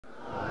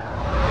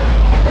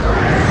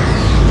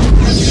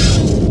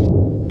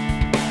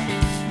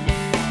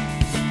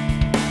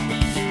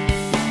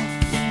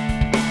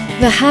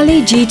The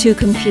Halley GII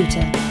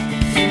computer.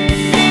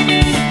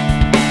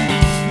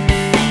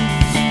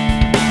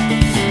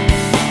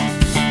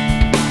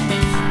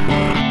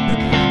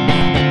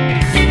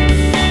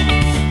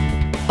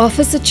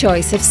 Offers a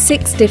choice of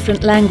 6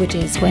 different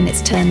languages when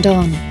it's turned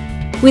on,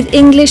 with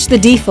English the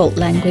default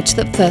language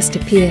that first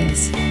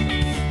appears.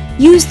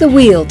 Use the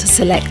wheel to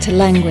select a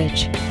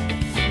language.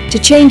 To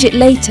change it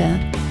later,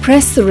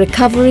 press the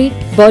recovery,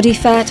 body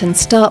fat and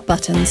start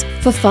buttons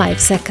for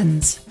 5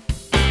 seconds.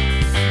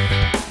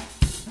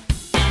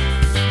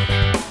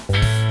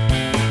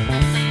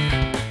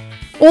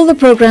 All the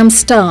programs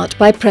start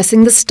by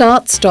pressing the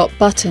Start-Stop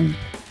button.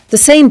 The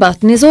same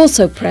button is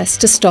also pressed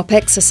to stop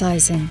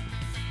exercising.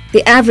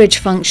 The average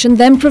function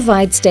then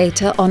provides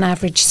data on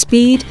average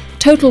speed,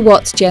 total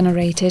watts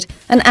generated,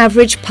 and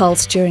average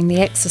pulse during the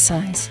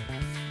exercise.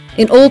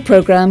 In all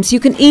programs,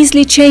 you can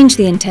easily change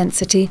the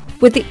intensity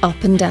with the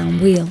up and down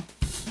wheel.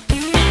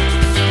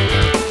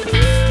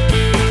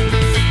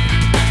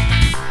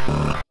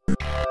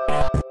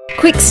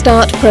 Quick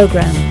Start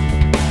program.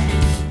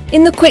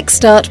 In the Quick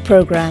Start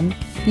program,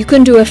 you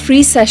can do a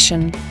free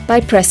session by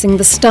pressing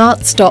the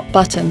Start-Stop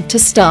button to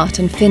start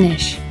and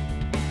finish.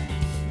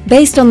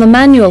 Based on the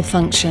manual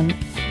function,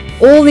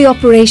 all the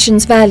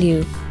operations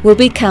value will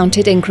be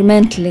counted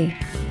incrementally.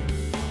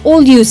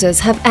 All users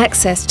have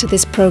access to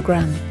this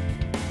program.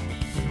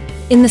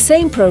 In the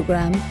same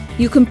program,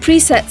 you can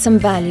preset some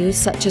values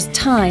such as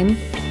time,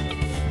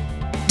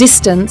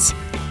 distance,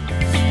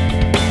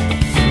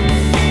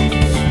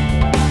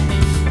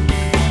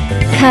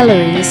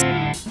 calories,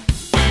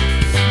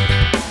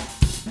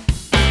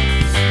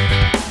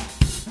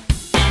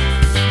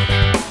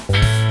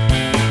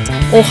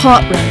 or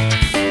heart rate.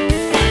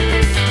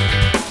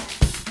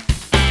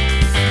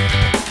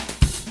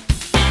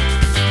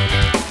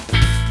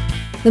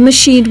 The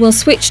machine will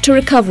switch to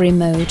recovery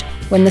mode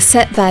when the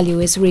set value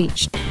is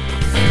reached.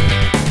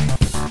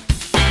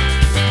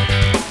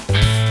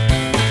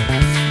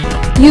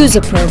 User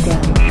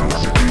program.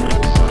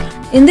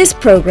 In this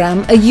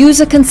program, a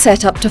user can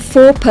set up to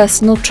 4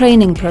 personal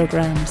training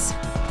programs.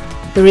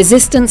 The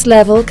resistance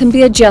level can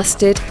be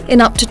adjusted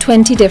in up to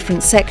 20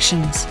 different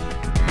sections.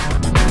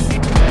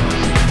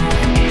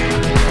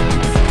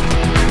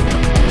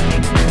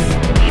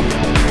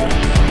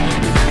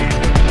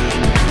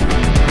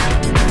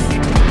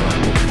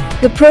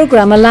 The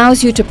program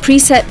allows you to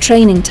preset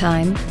training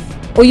time,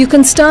 or you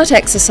can start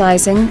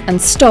exercising and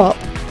stop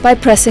by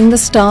pressing the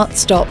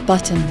Start-Stop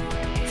button.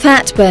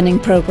 Fat burning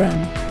program.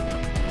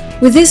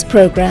 With this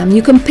program,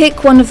 you can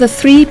pick one of the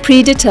 3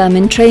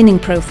 predetermined training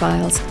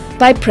profiles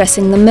by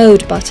pressing the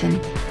Mode button.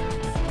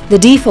 The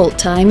default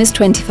time is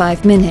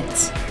 25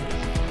 minutes.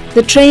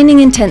 The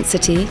training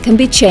intensity can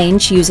be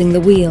changed using the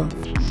wheel.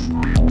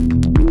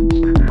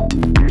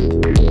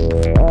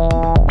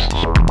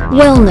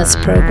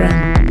 Wellness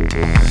program.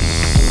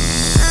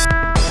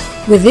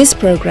 With this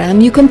program,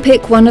 you can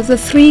pick one of the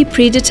 3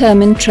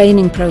 predetermined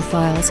training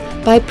profiles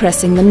by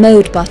pressing the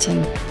Mode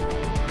button.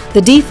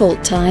 The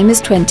default time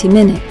is 20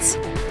 minutes.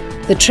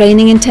 The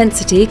training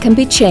intensity can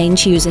be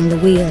changed using the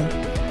wheel.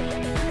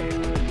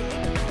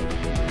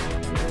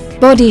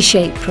 Body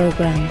shape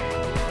program.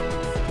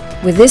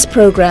 With this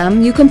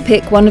program, you can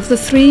pick one of the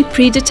 3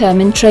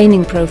 predetermined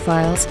training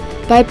profiles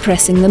by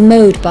pressing the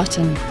Mode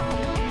button.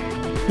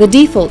 The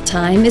default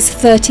time is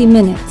 30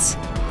 minutes.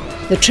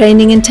 The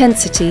training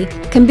intensity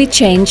can be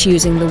changed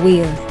using the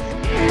wheel.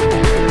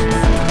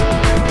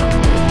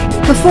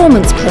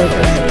 Performance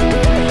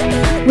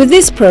program. With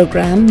this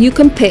program, you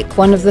can pick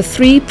one of the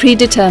 3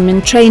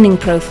 predetermined training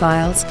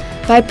profiles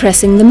by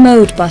pressing the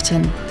Mode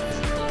button.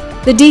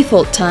 The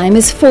default time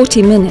is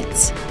 40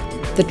 minutes.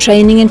 The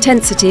training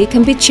intensity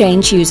can be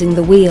changed using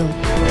the wheel.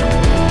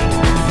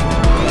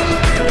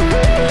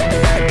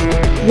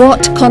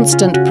 Watt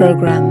constant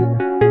program.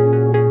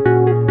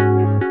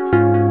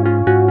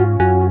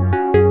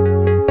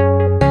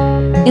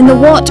 In the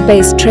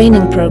watt-based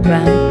training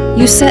program,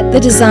 you set the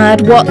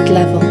desired watt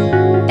level,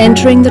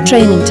 entering the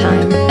training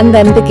time, and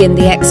then begin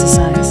the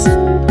exercise.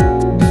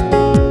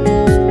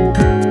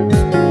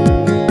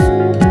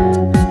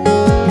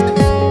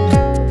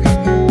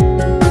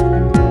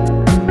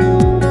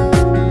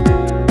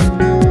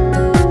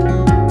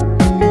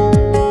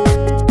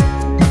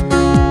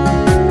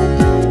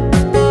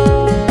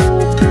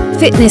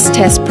 Fitness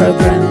test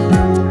program.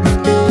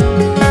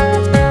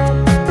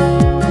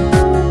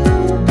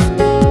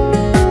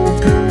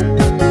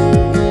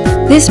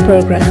 This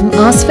program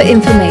asks for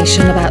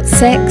information about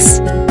sex,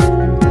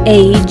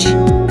 age,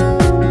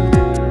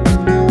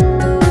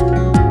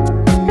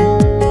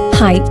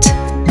 height,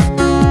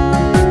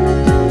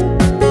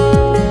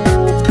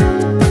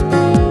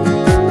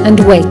 and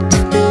weight.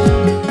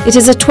 It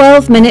is a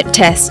 12-minute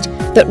test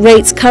that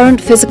rates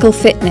current physical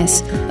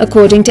fitness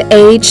according to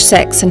age,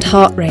 sex, and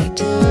heart rate.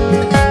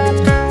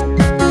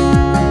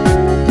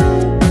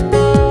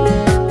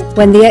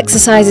 When the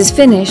exercise is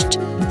finished,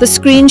 the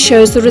screen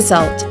shows the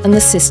result and the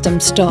system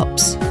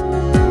stops.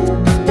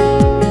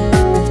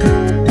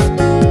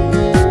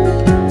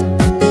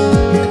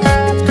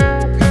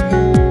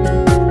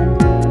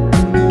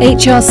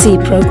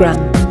 HRC program.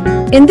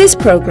 In this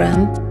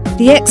program,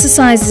 the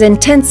exercise's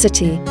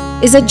intensity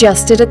is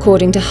adjusted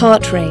according to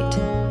heart rate.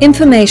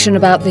 Information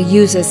about the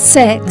user's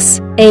sex,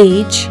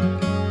 age,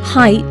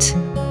 height,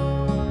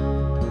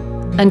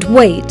 and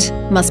weight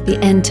must be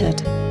entered.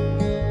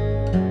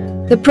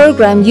 The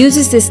program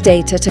uses this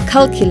data to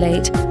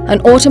calculate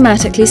and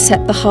automatically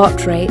set the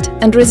heart rate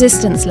and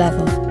resistance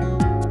level.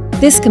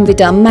 This can be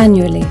done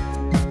manually.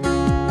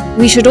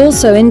 We should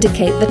also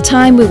indicate the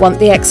time we want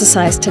the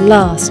exercise to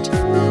last.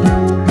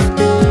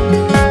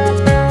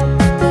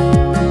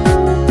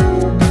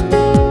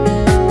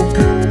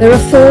 There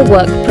are 4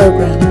 work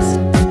programs.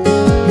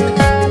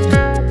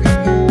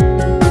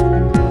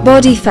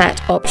 Body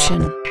fat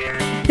option.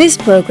 This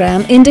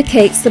program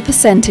indicates the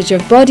percentage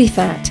of body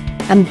fat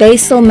and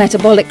basal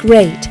metabolic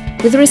rate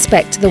with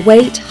respect to the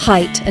weight,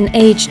 height and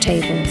age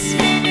tables.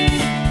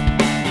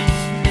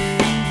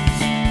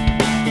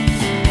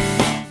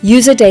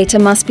 User data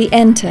must be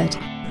entered.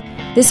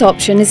 This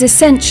option is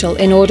essential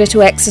in order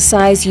to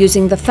exercise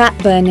using the fat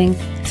burning,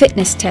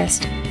 fitness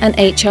test and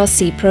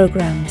HRC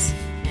programs.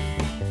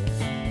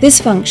 This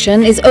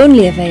function is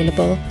only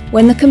available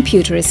when the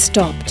computer is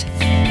stopped.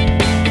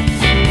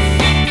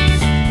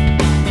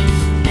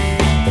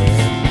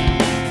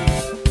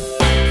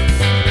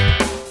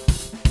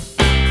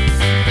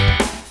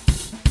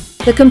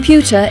 The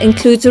computer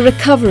includes a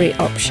recovery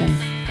option,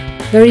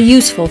 very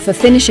useful for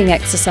finishing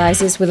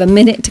exercises with a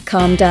minute to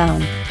calm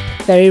down,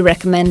 very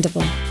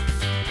recommendable.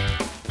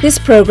 This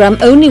program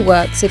only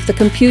works if the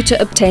computer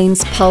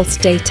obtains pulse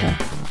data.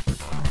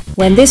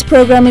 When this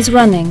program is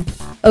running,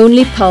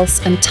 only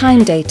pulse and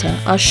time data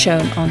are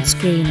shown on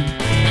screen.